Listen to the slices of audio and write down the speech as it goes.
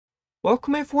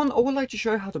Welcome everyone, I would like to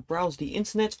show you how to browse the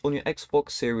internet on your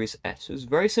Xbox Series S. It's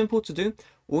very simple to do.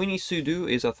 All you need to do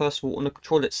is first of all on the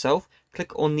controller itself,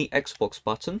 click on the Xbox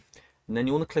button, and then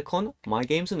you want to click on My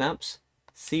Games and Apps,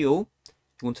 see all.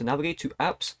 You want to navigate to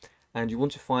Apps, and you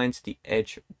want to find the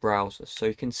Edge browser. So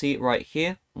you can see it right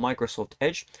here, Microsoft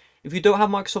Edge. If you don't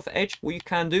have Microsoft Edge, what you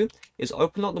can do is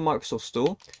open up the Microsoft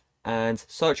Store and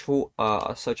search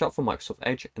up for Microsoft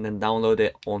Edge and then download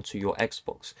it onto your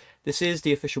Xbox. This is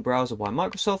the official browser by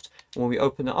Microsoft, and when we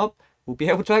open it up, we'll be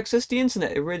able to access the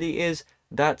internet. It really is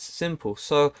that simple.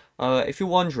 So if you're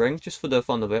wondering, just for the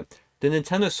fun of it, the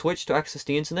Nintendo Switch, to access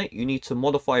the internet, you need to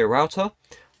modify your router.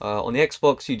 On the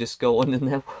Xbox, you just go on the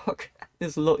network.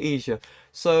 It's a lot easier.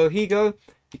 So here you go.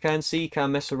 You can see, you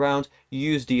can mess around. You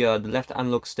use the left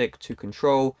analog stick to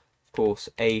control. Of course,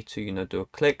 A to do a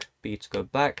click, B to go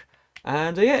back.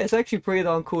 And yeah, it's actually pretty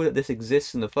darn cool that this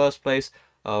exists in the first place.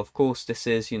 Of course, this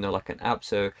is like an app.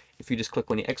 So if you just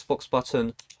click on the Xbox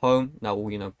button, home, that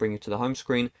will bring you to the home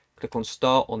screen. Click on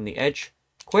Start on the Edge,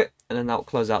 quit, and then that will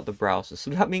close out the browser. So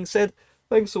that being said,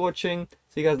 thanks for watching.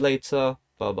 See you guys later.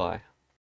 Bye bye.